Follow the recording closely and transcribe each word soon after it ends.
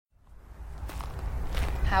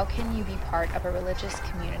How can you be part of a religious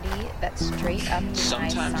community that straight up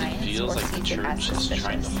denies science or sees it as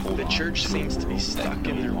suspicious? The church seems to be stuck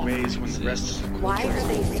in their ways when the rest of the culture Why are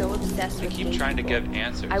they so obsessed with keep trying to give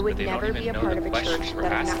answers, I would but they never don't be even a know part the of a church questions we're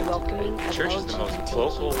that is asking. not welcoming The of church is the most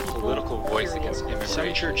vocal political voice against immigration.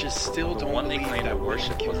 Some churches still The don't one they believe claim that to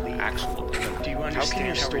worship was the actual Do you demon.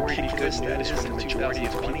 understand how ridiculous that is when the majority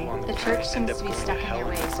of people on The church seems to be stuck in their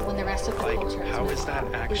ways when the rest of the culture is how moving is that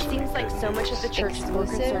on. It actually seems like so much of the church is more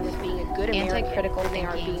concerned with being a good American Anti-critical than they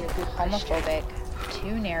are thinking, being a good Christian. homophobic,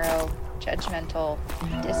 too narrow, judgmental,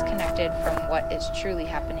 disconnected from what is truly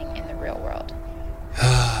happening in the real world.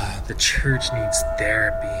 The church needs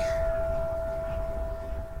therapy.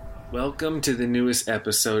 Welcome to the newest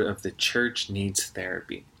episode of The Church Needs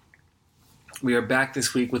Therapy. We are back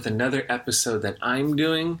this week with another episode that I'm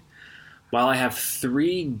doing, while I have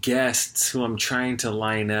 3 guests who I'm trying to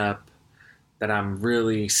line up that I'm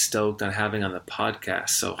really stoked on having on the podcast.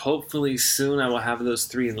 So hopefully soon I will have those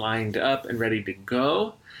 3 lined up and ready to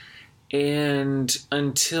go. And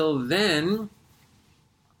until then,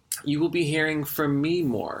 you will be hearing from me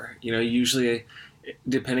more. Usually,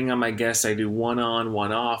 depending on my guests, I do one on,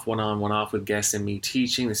 one off with guests and me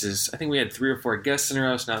teaching. I think we had 3 or 4 guests in a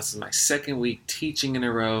row, so now this is my second week teaching in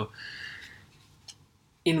a row.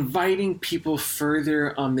 Inviting people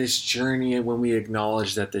further on this journey when we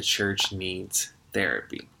acknowledge that the church needs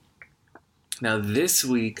therapy. Now, this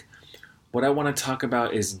week, what I want to talk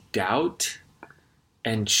about is doubt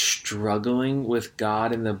and struggling with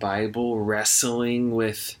God in the Bible, wrestling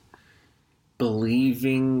with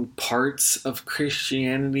believing parts of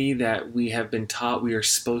Christianity that we have been taught we are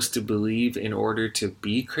supposed to believe in order to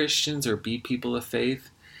be Christians or be people of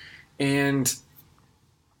faith. And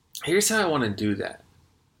here's how I want to do that.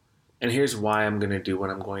 And here's why I'm going to do what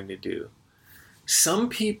I'm going to do. Some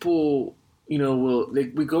people, we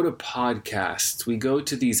go to podcasts, we go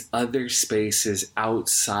to these other spaces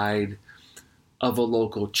outside of a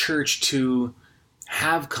local church to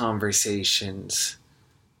have conversations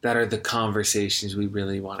that are the conversations we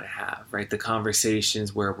really want to have, right? The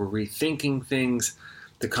conversations where we're rethinking things,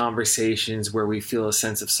 the conversations where we feel a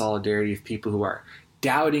sense of solidarity of people who are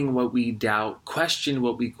doubting what we doubt, question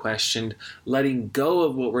what we questioned, letting go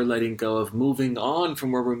of what we're letting go of, moving on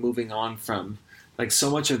from where we're moving on from. Like so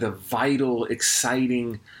much of the vital,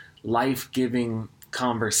 exciting, life-giving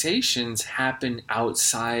conversations happen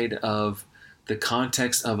outside of the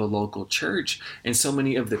context of a local church. And so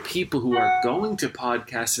many of the people who are going to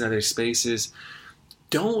podcasts and other spaces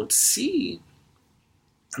don't see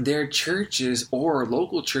their churches or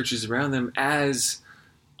local churches around them as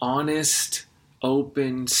honest,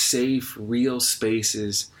 open, safe, real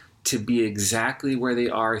spaces to be exactly where they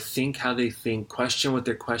are, think how they think, question what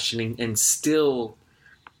they're questioning, and still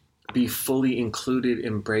be fully included,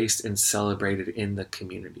 embraced, and celebrated in the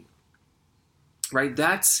community. Right?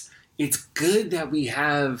 It's good that we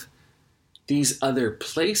have these other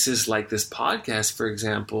places like this podcast, for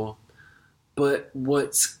example, but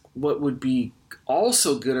what would be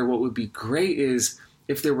also good, or what would be great, is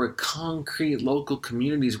if there were concrete local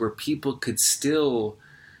communities where people could still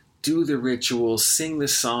do the rituals, sing the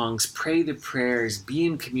songs, pray the prayers, be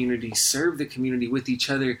in community, serve the community with each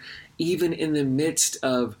other, even in the midst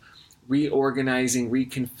of reorganizing,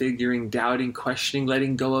 reconfiguring, doubting, questioning,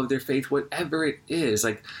 letting go of their faith, whatever it is.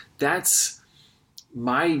 Like, that's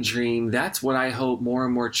my dream. That's what I hope more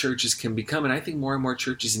and more churches can become. And I think more and more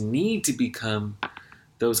churches need to become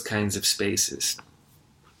those kinds of spaces.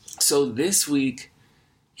 So this week,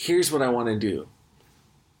 here's what I want to do.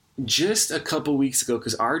 Just a couple weeks ago,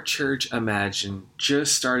 because our church, Imagine,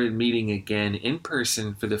 just started meeting again in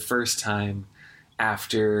person for the first time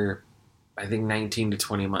after, I think, 19 to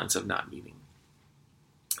 20 months of not meeting.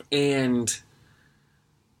 And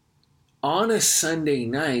on a Sunday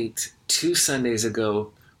night, 2 Sundays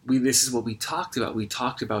ago, this is what we talked about. We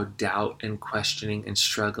talked about doubt and questioning and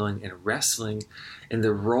struggling and wrestling, and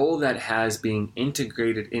the role that has being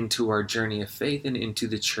integrated into our journey of faith and into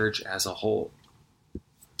the church as a whole.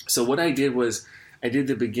 So what I did was, I did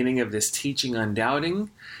the beginning of this teaching on doubting.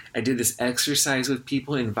 I did this exercise with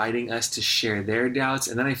people, inviting us to share their doubts,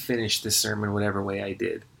 and then I finished the sermon whatever way I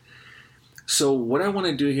did. So what I want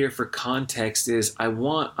to do here for context is I'm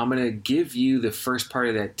going to give you the first part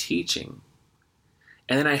of that teaching.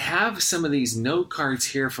 And then I have some of these note cards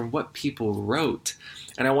here from what people wrote.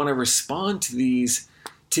 And I want to respond to these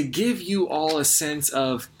to give you all a sense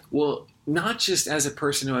of, well, not just as a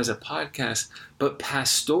person who has a podcast, but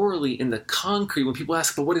pastorally in the concrete. When people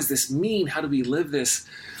ask, but what does this mean? How do we live this?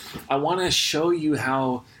 I want to show you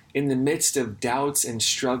how in the midst of doubts and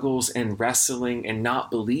struggles and wrestling and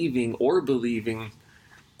not believing or believing,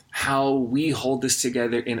 how we hold this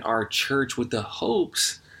together in our church with the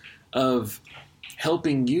hopes of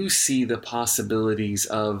helping you see the possibilities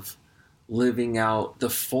of living out the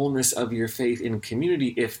fullness of your faith in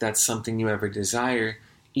community, if that's something you ever desire,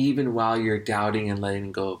 even while you're doubting and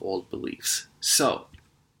letting go of old beliefs. So,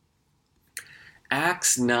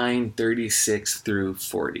 Acts 9:36 through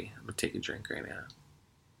 40. I'm going to take a drink right now.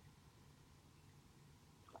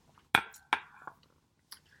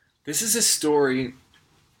 This is a story,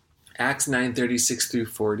 Acts 9:36 through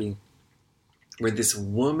 40, where this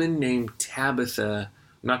woman named Tabitha,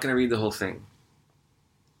 I'm not going to read the whole thing,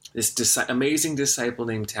 this amazing disciple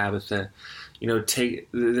named Tabitha,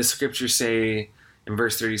 the scriptures say in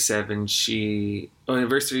verse 37, in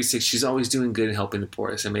verse 36, she's always doing good and helping the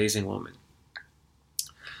poor, this amazing woman.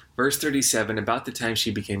 Verse 37, about the time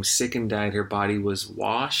she became sick and died, her body was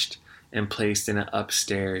washed and placed in an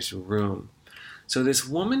upstairs room. So this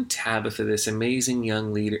woman, Tabitha, this amazing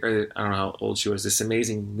young leader, or I don't know how old she was, this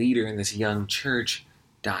amazing leader in this young church,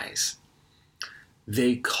 dies.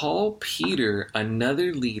 They call Peter,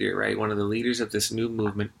 another leader, right, one of the leaders of this new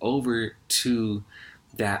movement, over to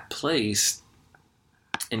that place,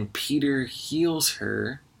 and Peter heals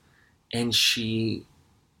her, and she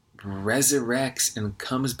resurrects and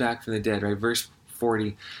comes back from the dead, right? Verse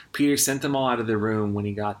 40, Peter sent them all out of the room when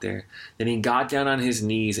he got there. Then he got down on his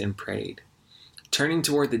knees and prayed. Turning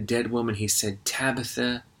toward the dead woman, he said,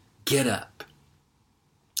 Tabitha, get up.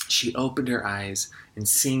 She opened her eyes, and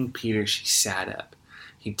seeing Peter, she sat up.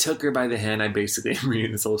 He took her by the hand. I basically am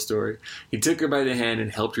reading this whole story. He took her by the hand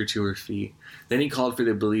and helped her to her feet. Then he called for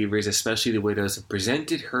the believers, especially the widows, and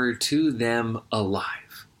presented her to them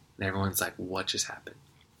alive. And everyone's like, what just happened?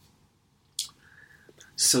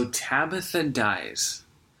 So Tabitha dies,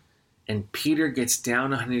 and Peter gets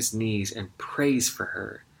down on his knees and prays for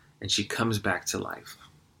her, and she comes back to life.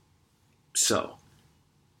 So,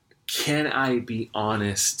 can I be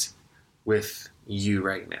honest with you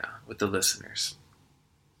right now, with the listeners?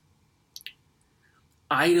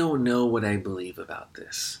 I don't know what I believe about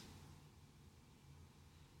this.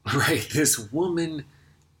 Right? This woman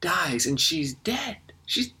dies, and she's dead.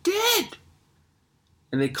 She's dead!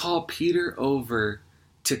 And they call Peter over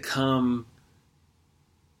to come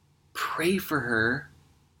pray for her,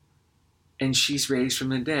 and she's raised from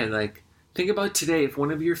the dead. Like, think about today, if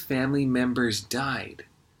one of your family members died,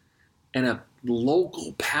 and a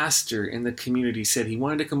local pastor in the community said he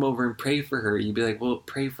wanted to come over and pray for her, you'd be like, well,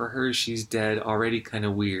 pray for her, she's dead, already kind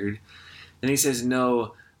of weird. And he says,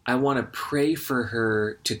 no, I want to pray for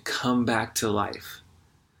her to come back to life.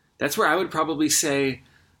 That's where I would probably say,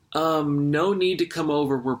 no need to come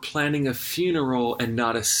over. We're planning a funeral and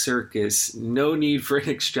not a circus. No need for an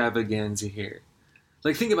extravaganza here.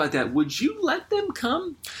 Like, think about that. Would you let them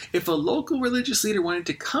come? If a local religious leader wanted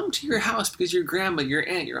to come to your house because your grandma, your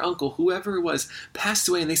aunt, your uncle, whoever it was, passed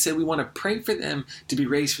away, and they said, we want to pray for them to be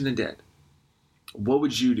raised from the dead, what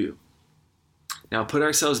would you do? Now, put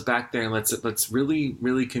ourselves back there and let's really,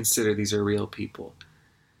 really consider these are real people.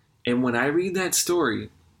 And when I read that story,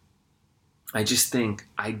 I just think,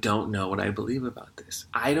 I don't know what I believe about this.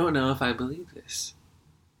 I don't know if I believe this.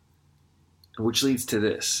 Which leads to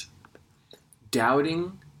this.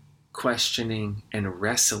 Doubting, questioning, and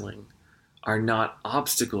wrestling are not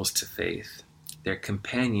obstacles to faith. They're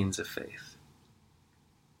companions of faith.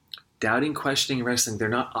 Doubting, questioning, and wrestling, they're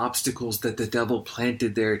not obstacles that the devil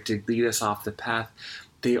planted there to lead us off the path.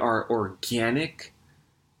 They are organic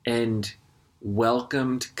and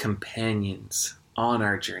welcomed companions on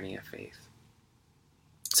our journey of faith.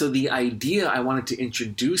 So the idea I wanted to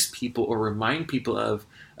introduce people or remind people of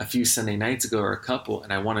a few Sunday nights ago, or a couple,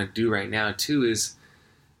 and I want to do right now too, is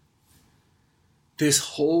this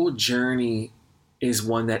whole journey is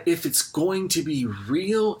one that if it's going to be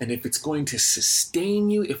real and if it's going to sustain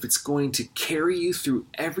you, if it's going to carry you through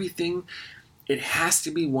everything, it has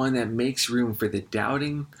to be one that makes room for the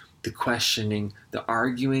doubting, the questioning, the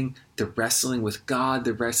arguing, the wrestling with God,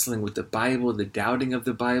 the wrestling with the Bible, the doubting of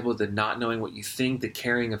the Bible, the not knowing what you think, the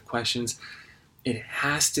carrying of questions. It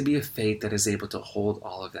has to be a faith that is able to hold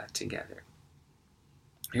all of that together.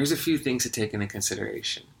 Here's a few things to take into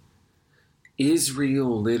consideration.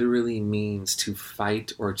 Israel literally means to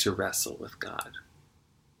fight or to wrestle with God.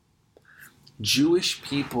 Jewish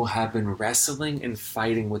people have been wrestling and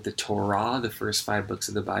fighting with the Torah, the first 5 books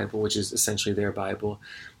of the Bible, which is essentially their Bible.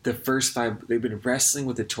 The first 5, they've been wrestling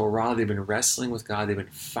with the Torah, they've been wrestling with God, they've been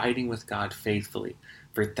fighting with God faithfully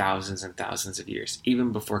for thousands and thousands of years,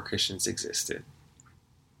 even before Christians existed.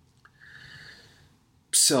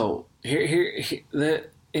 So,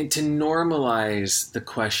 and to normalize the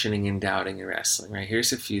questioning and doubting and wrestling, right?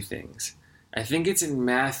 Here's a few things. I think it's in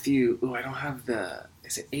Matthew. I don't have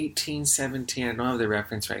is it 1817? I don't have the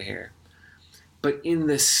reference right here. But in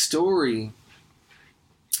the story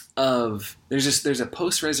of, there's a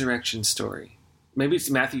post-resurrection story. Maybe it's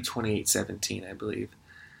Matthew 28:17, I believe.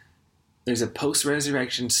 There's a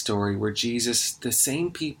post-resurrection story where Jesus, the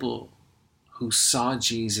same people who saw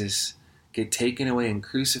Jesus get taken away and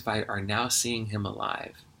crucified are now seeing him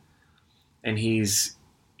alive. And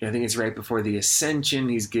I think it's right before the ascension,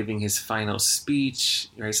 he's giving his final speech,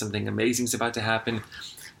 right? Something amazing is about to happen.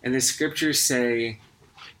 And the scriptures say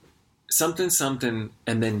something,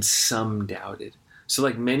 and then some doubted. So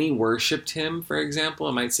like many worshipped him, for example,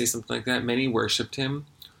 I might say something like that. Many worshipped him,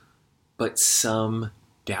 but some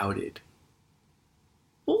doubted.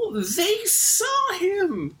 Well, they saw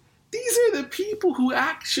him. These are the people who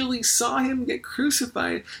actually saw him get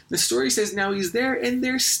crucified. The story says now he's there and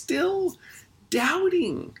they're still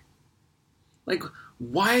doubting. Like,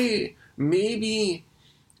 why? Maybe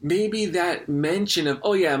that mention of,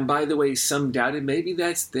 oh yeah, and by the way, some doubted, maybe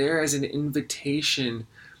that's there as an invitation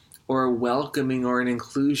or a welcoming or an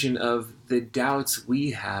inclusion of the doubts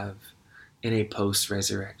we have in a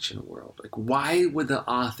post-resurrection world. Like, why would the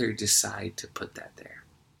author decide to put that there?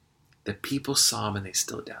 The people saw him and they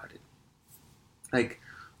still doubted. Like,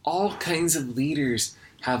 all kinds of leaders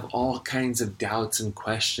have all kinds of doubts and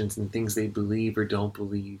questions and things they believe or don't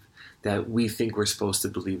believe that we think we're supposed to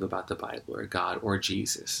believe about the Bible or God or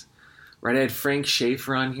Jesus. Right? I had Frank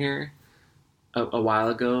Schaeffer on here a while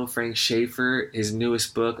ago. Frank Schaeffer, his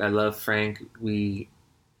newest book. I love Frank. We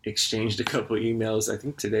exchanged a couple emails, I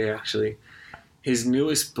think today actually. His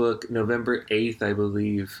newest book, November 8th, I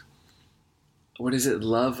believe. What is it?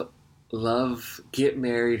 Love, get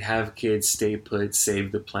married, have kids, stay put,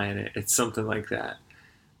 save the planet. It's something like that.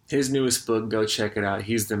 His newest book, go check it out.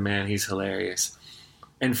 He's the man. He's hilarious.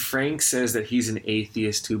 And Frank says that he's an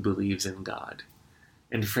atheist who believes in God.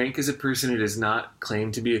 And Frank is a person who does not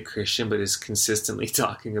claim to be a Christian, but is consistently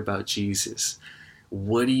talking about Jesus.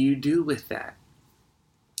 What do you do with that?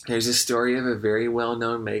 There's a story of a very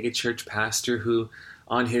well-known megachurch pastor who,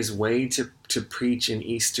 on his way to preach an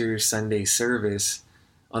Easter Sunday service,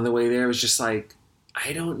 on the way there was just like,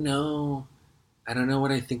 I don't know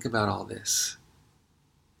what I think about all this.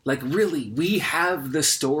 Like, really, we have the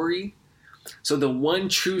story. So the one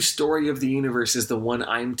true story of the universe is the one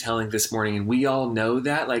I'm telling this morning, and we all know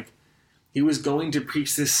that. Like, he was going to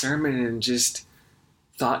preach this sermon and just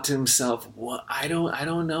thought to himself, "Well, I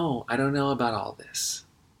don't know about all this."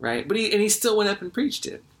 Right? But he still went up and preached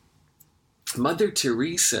it. Mother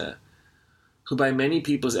Teresa, who by many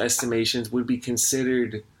people's estimations would be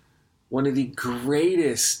considered one of the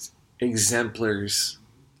greatest exemplars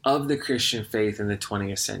of the Christian faith in the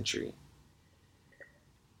 20th century.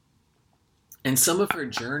 And some of her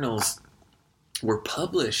journals were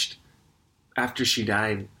published after she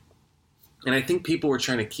died. And I think people were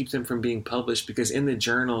trying to keep them from being published because in the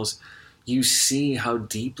journals, you see how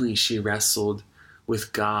deeply she wrestled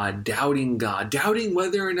with God, doubting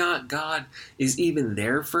whether or not God is even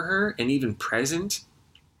there for her and even present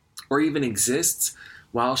or even exists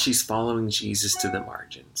while she's following Jesus to the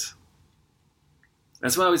margins.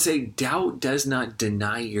 That's why I would say doubt does not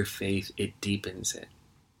deny your faith, it deepens it.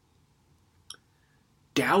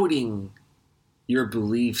 Doubting your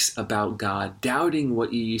beliefs about God, doubting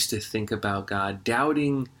what you used to think about God,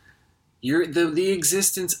 doubting the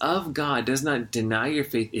existence of God does not deny your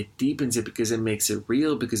faith, it deepens it because it makes it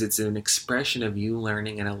real, because it's an expression of you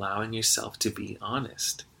learning and allowing yourself to be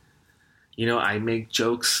honest. You know, I make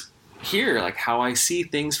jokes here, like how I see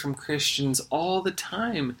things from Christians all the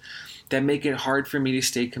time that make it hard for me to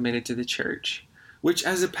stay committed to the church, which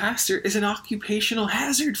as a pastor is an occupational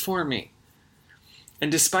hazard for me.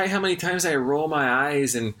 And despite how many times I roll my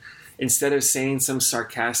eyes and instead of saying some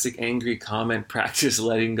sarcastic, angry comment, practice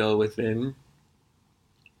letting go within,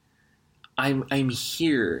 I'm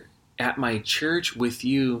here at my church with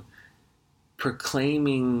you,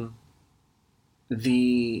 proclaiming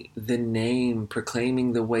the name,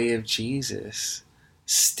 proclaiming the way of Jesus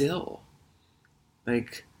still.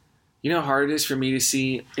 Like, you know how hard it is for me to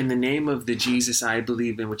see in the name of the Jesus I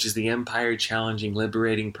believe in, which is the empire-challenging,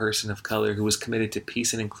 liberating person of color who was committed to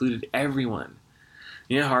peace and included everyone.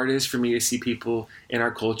 You know how hard it is for me to see people in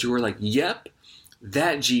our culture who are like, yep,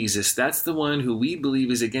 that Jesus, that's the one who we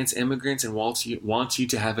believe is against immigrants and wants you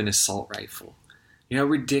to have an assault rifle. You know how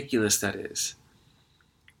ridiculous that is.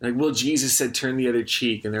 Like, well, Jesus said turn the other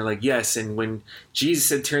cheek. And they're like, yes, and when Jesus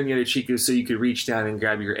said turn the other cheek, it was so you could reach down and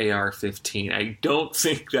grab your AR-15. I don't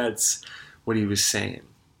think that's what he was saying.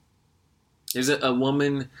 There's a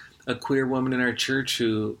woman, a queer woman in our church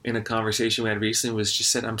who, in a conversation we had recently, was just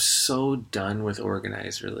said, I'm so done with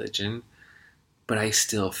organized religion, but I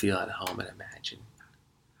still feel at home at Imagine.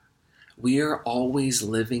 we are always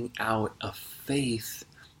living out a faith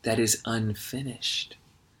that is unfinished.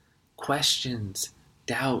 Questions,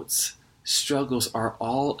 doubts, struggles are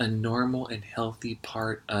all a normal and healthy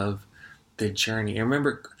part of the journey. And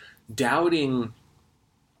remember, doubting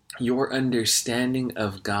your understanding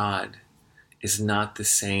of God is not the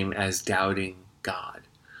same as doubting God,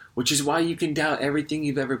 which is why you can doubt everything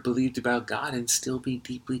you've ever believed about God and still be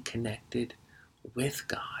deeply connected with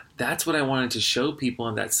God. That's what I wanted to show people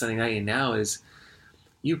on that Sunday night. And now is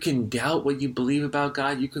you can doubt what you believe about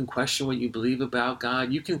God. You can question what you believe about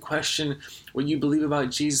God. You can question what you believe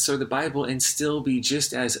about Jesus or the Bible and still be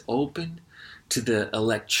just as open to the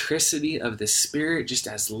electricity of the Spirit, just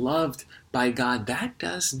as loved by God. That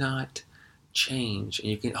does not change. And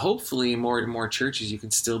you can, hopefully, more and more churches, you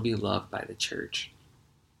can still be loved by the church.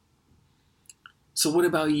 So what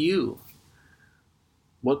about you?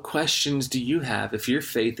 What questions do you have? If your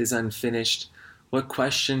faith is unfinished, what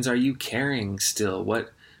questions are you carrying still?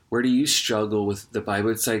 Where do you struggle with the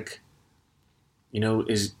Bible? It's like,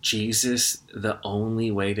 is Jesus the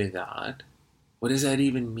only way to God? What does that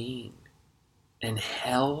even mean? And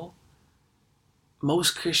hell?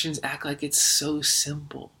 Most Christians act like it's so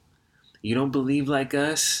simple. You don't believe like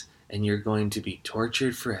us, and you're going to be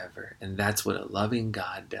tortured forever. And that's what a loving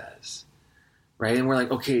God does. Right? And we're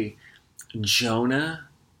like, okay, Jonah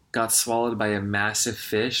got swallowed by a massive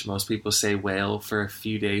fish, most people say whale, for a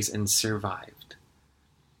few days and survived.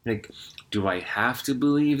 Like, do I have to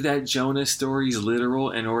believe that Jonah story is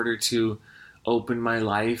literal in order to open my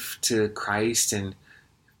life to Christ and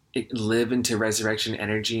live into resurrection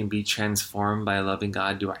energy and be transformed by a loving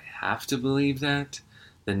God? Do I have to believe that?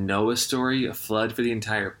 The Noah story, a flood for the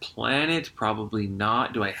entire planet? Probably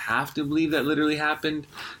not. Do I have to believe that literally happened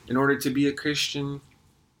in order to be a Christian?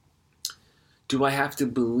 Do I have to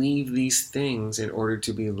believe these things in order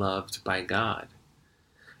to be loved by God?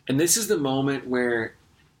 And this is the moment where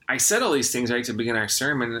I said all these things right to begin our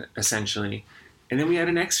sermon, essentially. And then we had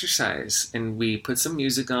an exercise and we put some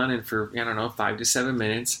music on, and for, 5 to 7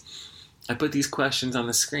 minutes, I put these questions on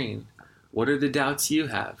the screen. What are the doubts you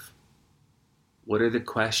have? What are the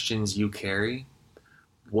questions you carry?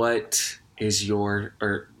 What is your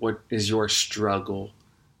struggle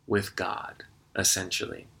with God,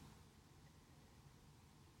 essentially?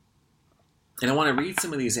 And I want to read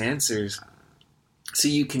some of these answers so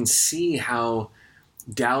you can see how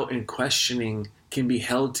doubt and questioning can be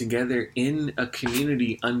held together in a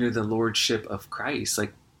community under the lordship of Christ.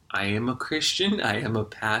 Like, I am a Christian. I am a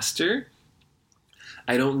pastor.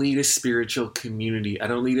 I don't lead a spiritual community. I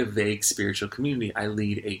don't lead a vague spiritual community. I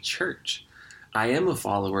lead a church. I am a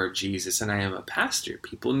follower of Jesus and I am a pastor.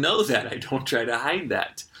 People know that. I don't try to hide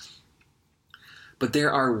that. But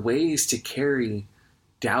there are ways to carry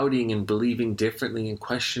doubting and believing differently and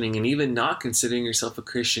questioning and even not considering yourself a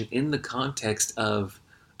Christian in the context of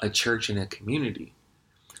a church and a community.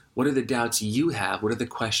 What are the doubts you have? What are the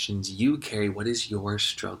questions you carry? What is your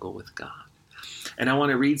struggle with God? And I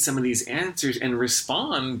want to read some of these answers and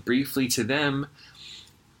respond briefly to them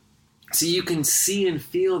so you can see and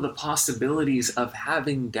feel the possibilities of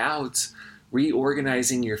having doubts,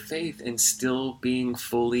 reorganizing your faith, and still being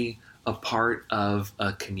fully a part of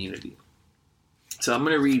a community. So I'm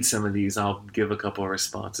going to read some of these. I'll give a couple of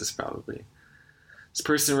responses probably. This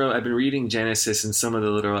person wrote, I've been reading Genesis and some of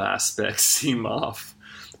the literal aspects seem off.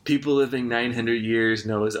 People living 900 years,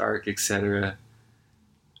 Noah's Ark, etc.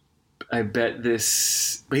 I bet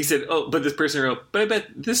this... He said, but this person wrote, but I bet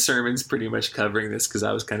this sermon's pretty much covering this because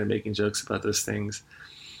I was kind of making jokes about those things.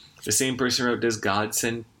 The same person wrote, does God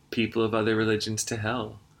send people of other religions to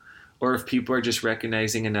hell? Or if people are just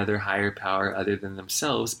recognizing another higher power other than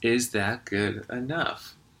themselves, is that good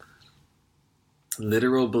enough?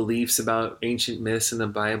 Literal beliefs about ancient myths in the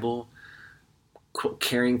Bible,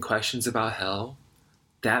 carrying questions about hell,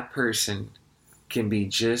 that person can be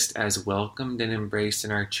just as welcomed and embraced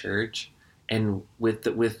in our church. And with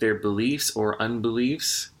their beliefs or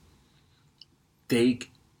unbeliefs, their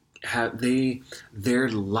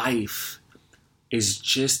life is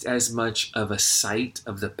just as much of a sight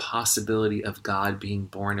of the possibility of God being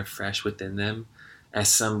born afresh within them as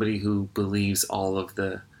somebody who believes all of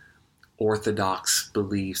the orthodox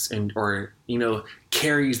beliefs or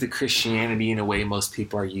carries the Christianity in a way most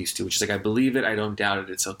people are used to, which is like, I believe it, I don't doubt it,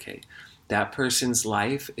 it's okay. That person's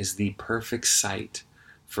life is the perfect site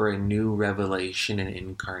for a new revelation and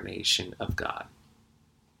incarnation of God.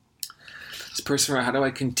 This person wrote, how do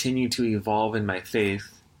I continue to evolve in my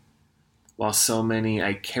faith while so many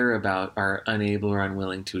I care about are unable or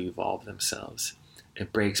unwilling to evolve themselves?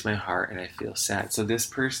 It breaks my heart and I feel sad. So this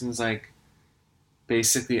person's like,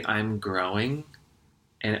 basically, I'm growing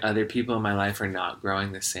and other people in my life are not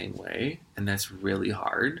growing the same way, and that's really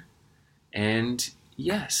hard. And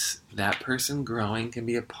yes, that person growing can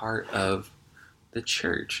be a part of the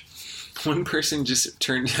church. One person just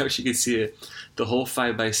turned out, she could see it, the whole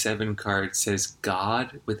 5x7 card says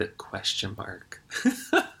God with a question mark.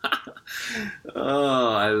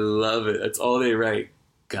 Oh, I love it. That's all they write.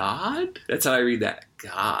 God? That's how I read that.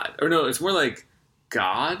 God. Or no, it's more like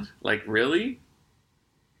God? Like, really?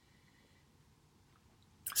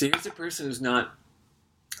 So here's a person who's not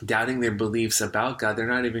doubting their beliefs about God. They're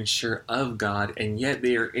not even sure of God, and yet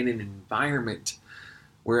they are in an environment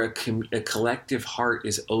where a collective heart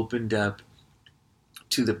is opened up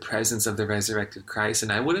to the presence of the resurrected Christ.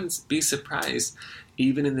 And I wouldn't be surprised,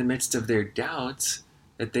 even in the midst of their doubts,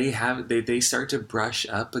 that they start to brush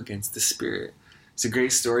up against the Spirit. It's a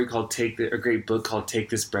great story called a great book called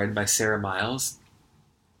Take This Bread by Sarah Miles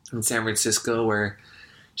in San Francisco, where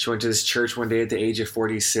she went to this church one day at the age of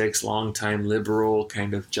 46, longtime liberal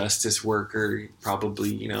kind of justice worker,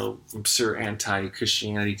 probably, I'm sure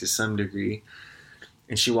anti-Christianity to some degree.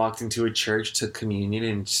 And she walked into a church, took communion,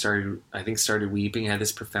 and started weeping, had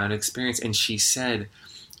this profound experience. And she said,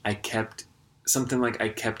 I kept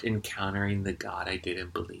encountering the God I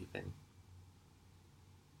didn't believe in.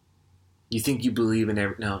 You think you believe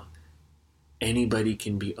in no, anybody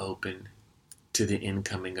can be open to the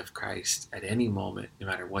incoming of Christ at any moment, no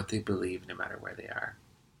matter what they believe, no matter where they are.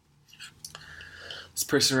 This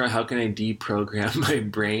person wrote, how can I deprogram my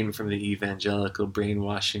brain from the evangelical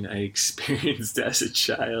brainwashing I experienced as a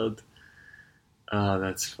child? Oh,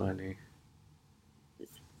 that's funny.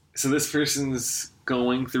 So this person's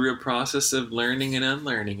going through a process of learning and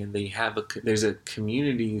unlearning, and there's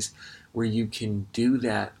communities where you can do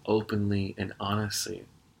that openly and honestly.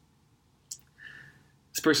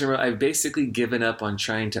 This person wrote, I've basically given up on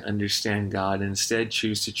trying to understand God and instead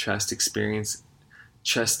choose to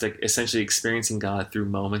essentially experiencing God through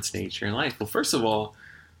moments, nature, and life. Well, first of all,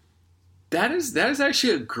 that is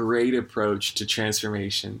actually a great approach to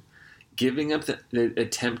transformation. Giving up the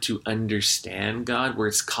attempt to understand God, where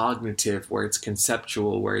it's cognitive, where it's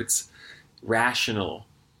conceptual, where it's rational.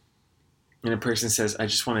 And a person says, I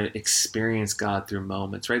just want to experience God through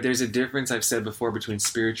moments, right? There's a difference, I've said before, between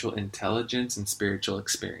spiritual intelligence and spiritual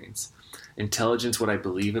experience. Intelligence, what I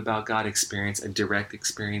believe about God, experience, a direct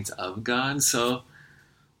experience of God. So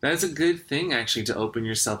that's a good thing, actually, to open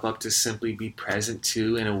yourself up to simply be present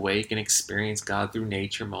to and awake and experience God through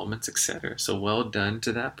nature, moments, etc. So well done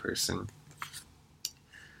to that person.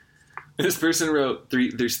 This person wrote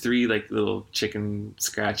there's three like little chicken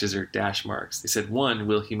scratches or dash marks. They said, 1,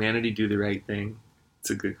 will humanity do the right thing?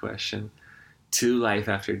 It's a good question. 2, life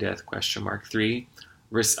after death, question mark. 3,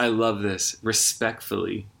 I love this,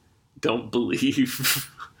 respectfully, don't believe.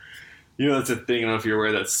 That's a thing. I don't know if you're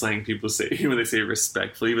aware that slang people say when they say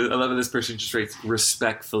respectfully, but I love that this person just writes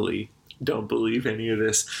respectfully, don't believe any of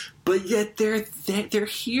this. But yet they're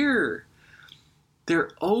here.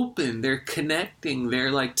 They're open. They're connecting.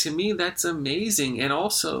 They're like, to me, that's amazing. And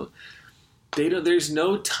also, there's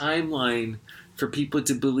no timeline for people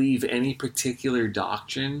to believe any particular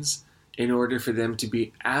doctrines in order for them to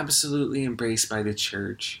be absolutely embraced by the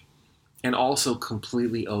church and also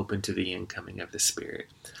completely open to the incoming of the Spirit.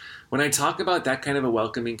 When I talk about that kind of a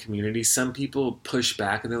welcoming community, some people push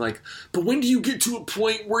back and they're like, but when do you get to a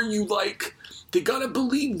point where they gotta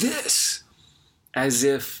believe this? As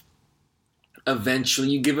if eventually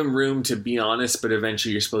you give them room to be honest, but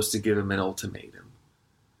eventually you're supposed to give them an ultimatum.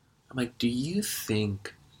 I'm like, do you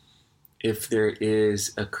think if there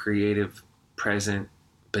is a creative, present,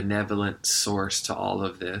 benevolent source to all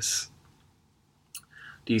of this,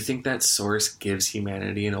 do you think that source gives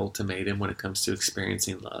humanity an ultimatum when it comes to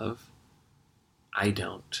experiencing love? I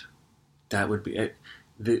don't. That would be it.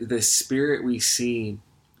 The Spirit we see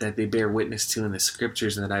that they bear witness to in the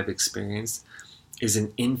scriptures and that I've experienced is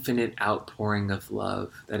an infinite outpouring of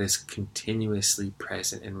love that is continuously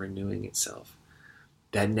present and renewing itself.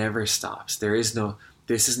 That never stops.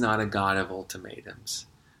 This is not a God of ultimatums,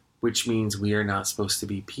 which means we are not supposed to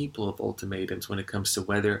be people of ultimatums when it comes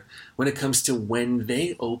to when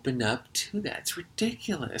they open up to that. It's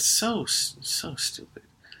ridiculous. So stupid.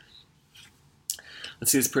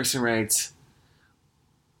 Let's see, this person writes,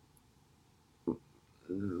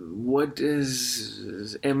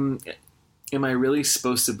 am I really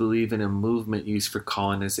supposed to believe in a movement used for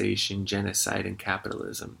colonization, genocide, and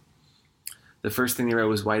capitalism? The first thing they wrote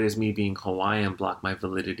was, why does me being Hawaiian block my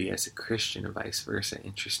validity as a Christian and vice versa?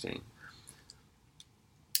 Interesting.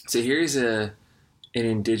 So here's an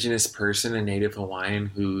indigenous person, a native Hawaiian,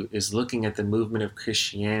 who is looking at the movement of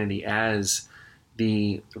Christianity as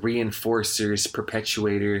the reinforcers,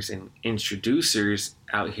 perpetuators, and introducers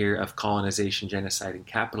out here of colonization, genocide, and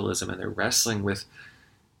capitalism, and they're wrestling with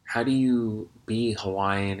how do you be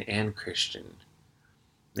Hawaiian and Christian?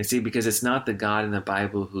 They see, because it's not the God in the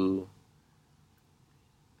Bible who...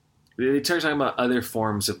 They start talking about other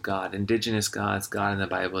forms of God, indigenous gods, God in the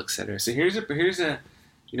Bible, etc. So here's a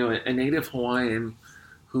native Hawaiian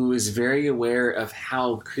who is very aware of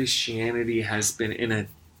how Christianity has been in a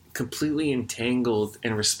completely entangled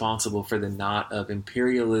and responsible for the knot of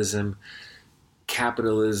imperialism,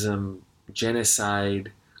 capitalism,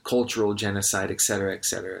 genocide, cultural genocide, etc.,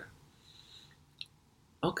 etc.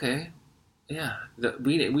 Okay, yeah,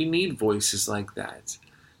 we need voices like that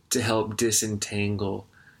to help disentangle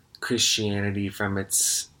Christianity from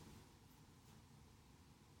its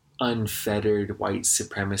unfettered white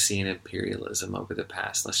supremacy and imperialism over the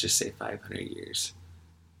past, let's just say, 500 years.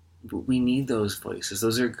 We need those voices.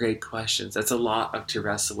 Those are great questions. That's a lot to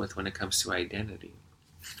wrestle with when it comes to identity.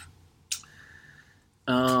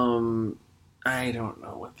 I don't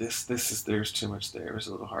know what this is. There's too much there. It was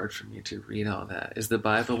a little hard for me to read all that. Is the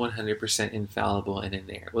Bible 100% infallible and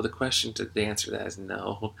inerrant? Well, the answer to that is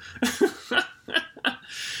no.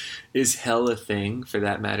 Is hell a thing? For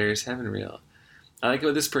that matter, is heaven real? I like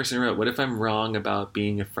what this person wrote. What if I'm wrong about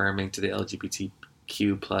being affirming to the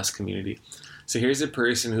LGBTQ plus community? So here's a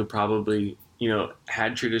person who probably,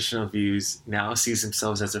 had traditional views, now sees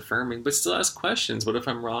themselves as affirming, but still asks questions. What if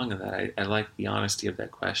I'm wrong on that? I like the honesty of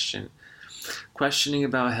that question. Questioning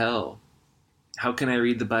about hell. How can I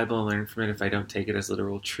read the Bible and learn from it if I don't take it as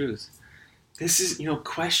literal truth? This is,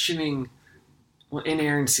 questioning, well,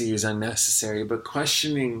 inerrancy is unnecessary, but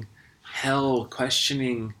questioning hell,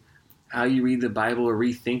 questioning how you read the Bible, or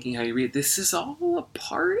rethinking how you read it, this is all a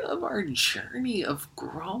part of our journey of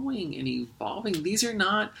growing and evolving. These are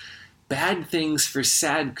not bad things for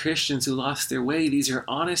sad Christians who lost their way. These are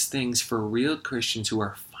honest things for real Christians who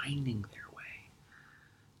are finding their way.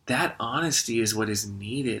 That honesty is what is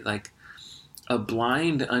needed. Like, a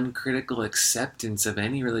blind, uncritical acceptance of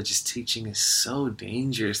any religious teaching is so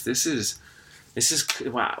dangerous. This is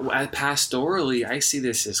wow. Pastorally, I see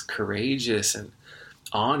this as courageous and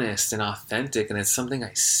honest and authentic, and it's something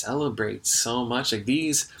I celebrate so much. Like,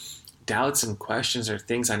 these doubts and questions are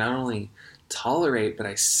things I not only tolerate, but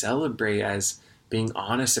I celebrate as being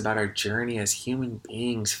honest about our journey as human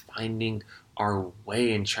beings, finding our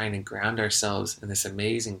way and trying to ground ourselves in this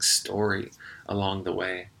amazing story along the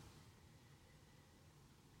way.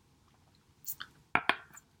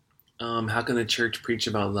 How can the church preach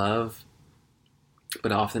about love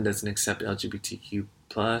but often doesn't accept LGBTQ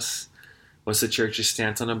plus? What's the church's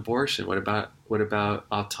stance on abortion? What about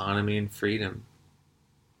autonomy and freedom?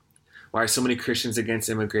 Why are so many Christians against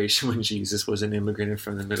immigration when Jesus was an immigrant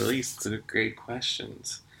from the Middle East? Those are great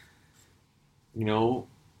questions.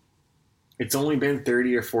 It's only been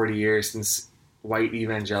 30 or 40 years since white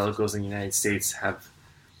evangelicals in the United States have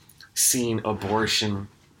seen abortion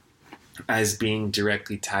as being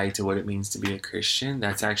directly tied to what it means to be a Christian.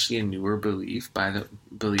 That's actually a newer belief,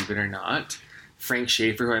 believe it or not. Frank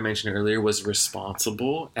Schaeffer, who I mentioned earlier, was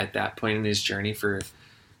responsible at that point in his journey for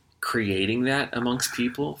creating that amongst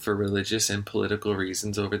people for religious and political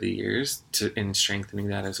reasons over the years, and strengthening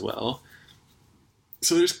that as well.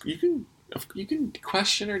 So you can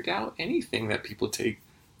question or doubt anything that people take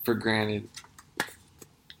for granted.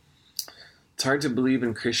 It's hard to believe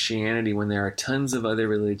in Christianity when there are tons of other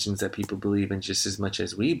religions that people believe in just as much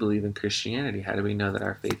as we believe in Christianity. How do we know that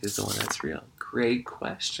our faith is the one that's real? Great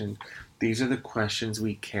question. These are the questions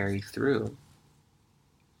we carry through.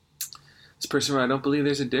 This person wrote, I don't believe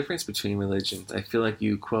there's a difference between religions. I feel like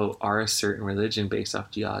you, quote, are a certain religion based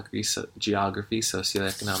off geography,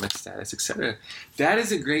 socioeconomic status, etc. That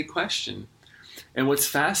is a great question. And what's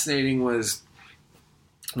fascinating was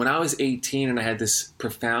when I was 18 and I had this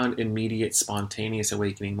profound, immediate, spontaneous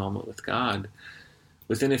awakening moment with God,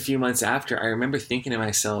 within a few months after, I remember thinking to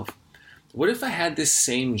myself, what if I had this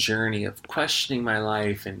same journey of questioning my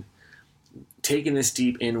life and taking this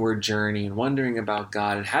deep inward journey and wondering about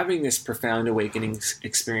God and having this profound awakening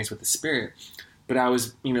experience with the Spirit, but I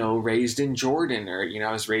was, raised in Jordan, or,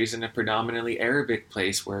 I was raised in a predominantly Arabic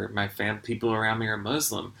place where my people around me are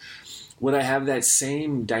Muslim. Would I have that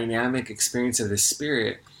same dynamic experience of the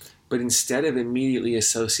Spirit, but instead of immediately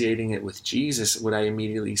associating it with Jesus, would I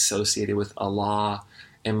immediately associate it with Allah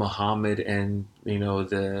and Muhammad and,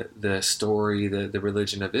 the story, the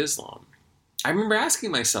religion of Islam? I remember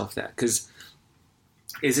asking myself that, because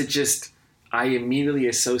is it just I immediately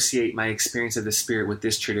associate my experience of the Spirit with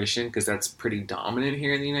this tradition because that's pretty dominant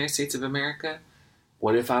here in the United States of America?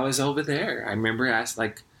 What if I was over there? I remember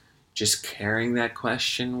just carrying that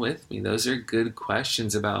question with me. Those are good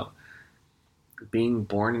questions about being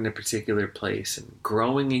born in a particular place and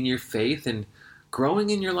growing in your faith and growing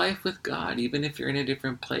in your life with God, even if you're in a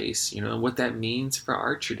different place, what that means for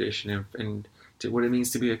our tradition and what it means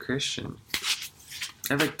to be a Christian.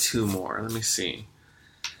 I have like two more. Let me see.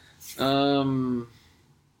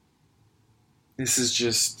 This is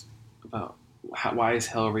just about why is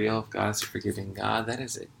hell real if God is a forgiving God? That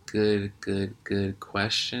is a good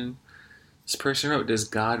question. This person wrote, does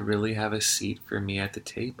God really have a seat for me at the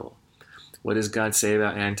table? What does God say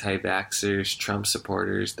about anti-vaxxers, Trump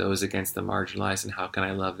supporters, those against the marginalized, and how can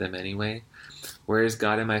I love them anyway? Where is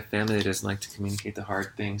God in my family that doesn't like to communicate the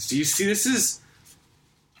hard things? Do you see this is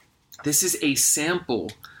a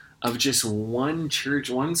sample of just one church,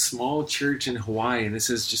 one small church in Hawaii, and this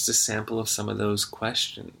is just a sample of some of those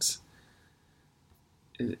questions.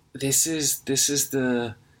 This is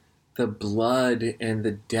the blood and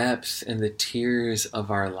the depth and the tears of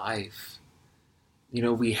our life.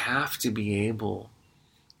 We have to be able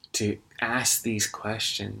to ask these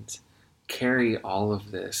questions, carry all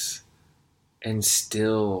of this, and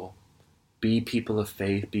still be people of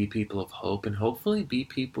faith, be people of hope, and hopefully be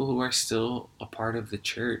people who are still a part of the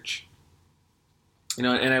church. And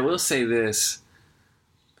I will say this,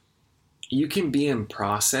 you can be in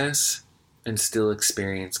process and still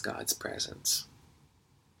experience God's presence.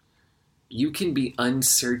 You can be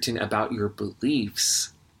uncertain about your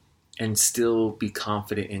beliefs and still be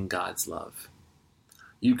confident in God's love.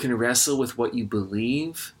 You can wrestle with what you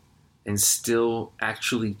believe and still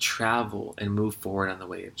actually travel and move forward on the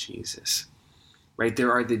way of Jesus. Right?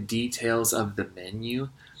 There are the details of the menu,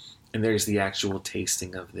 and there's the actual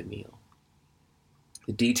tasting of the meal.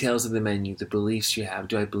 The details of the menu, the beliefs you have.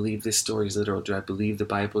 Do I believe this story is literal? Do I believe the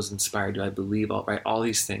Bible is inspired? Do I believe all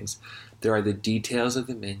these things? There are the details of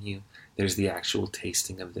the menu. There's the actual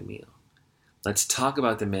tasting of the meal. Let's talk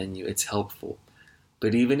about the menu. It's helpful.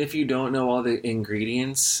 But even if you don't know all the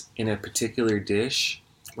ingredients in a particular dish,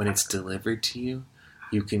 when it's delivered to you,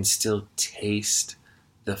 you can still taste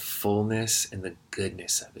the fullness and the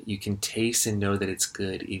goodness of it. You can taste and know that it's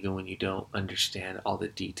good even when you don't understand all the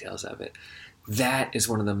details of it. That is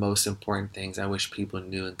one of the most important things I wish people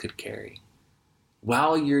knew and could carry.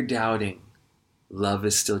 While you're doubting, love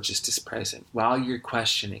is still just as present. While you're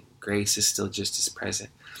questioning, grace is still just as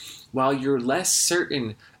present. While you're less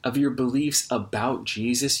certain of your beliefs about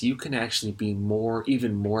Jesus, you can actually be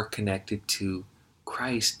even more connected to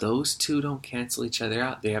Christ. Those two don't cancel each other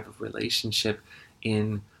out. They have a relationship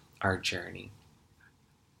in our journey.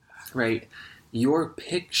 Right? Your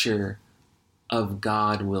picture of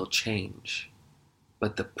God will change,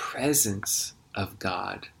 but the presence of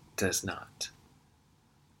God does not.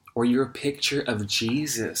 Or your picture of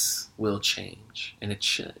Jesus will change, and it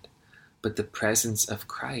should, but the presence of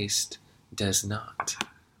Christ does not.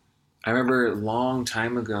 I remember a long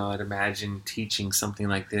time ago, I'd imagine teaching something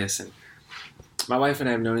like this, and my wife and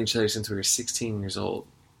I have known each other since we were 16 years old,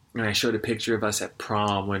 and I showed a picture of us at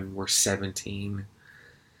prom when we're 17.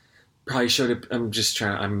 Probably showed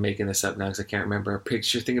I'm making this up now because I can't remember.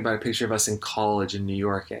 Think about a picture of us in college in New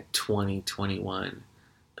York at 20, 21.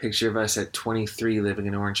 Picture of us at 23 living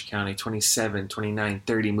in Orange County, 27, 29,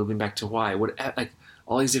 30 moving back to Hawaii.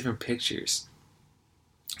 All these different pictures.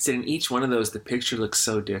 So in each one of those, the picture looks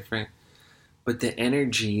so different, but the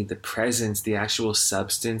energy, the presence, the actual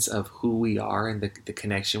substance of who we are and the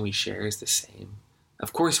connection we share is the same.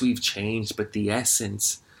 Of course, we've changed, but the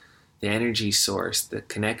essence, the energy source, the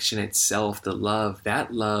connection itself, the love,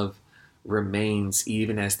 that love remains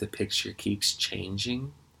even as the picture keeps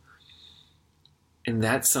changing. And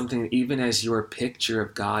that's something, even as your picture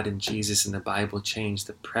of God and Jesus in the Bible changed,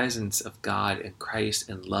 the presence of God and Christ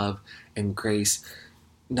and love and grace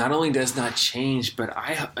not only does not change, but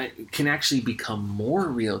I can actually become more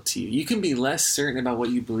real to you. You can be less certain about what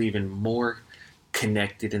you believe and more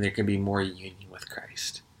connected, and there can be more union with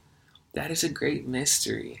Christ. That is a great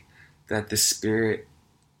mystery that the Spirit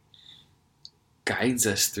guides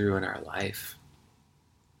us through in our life.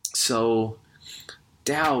 So,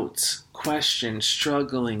 doubts, questions,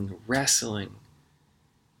 struggling, wrestling.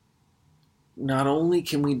 Not only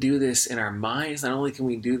can we do this in our minds, not only can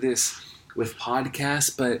we do this with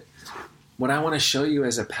podcasts, but what I want to show you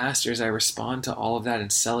as a pastor as I respond to all of that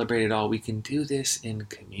and celebrate it all, we can do this in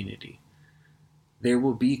community. There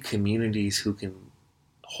will be communities who can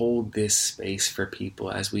hold this space for people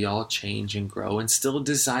as we all change and grow and still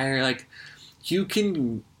desire, you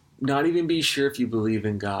can not even be sure if you believe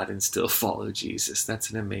in God and still follow Jesus. That's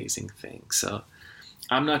an amazing thing. So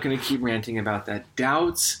I'm not going to keep ranting about that.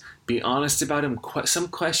 Doubts, be honest about them. Some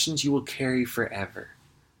questions you will carry forever.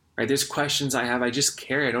 Right? There's questions I have. I just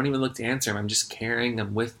carry. I don't even look to answer them. I'm just carrying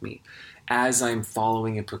them with me as I'm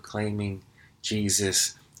following and proclaiming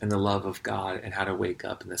Jesus and the love of God and how to wake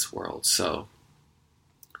up in this world. So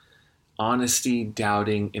honesty,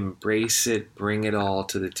 doubting, embrace it, bring it all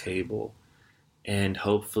to the table. And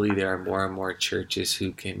hopefully there are more and more churches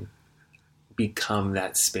who can become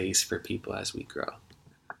that space for people as we grow.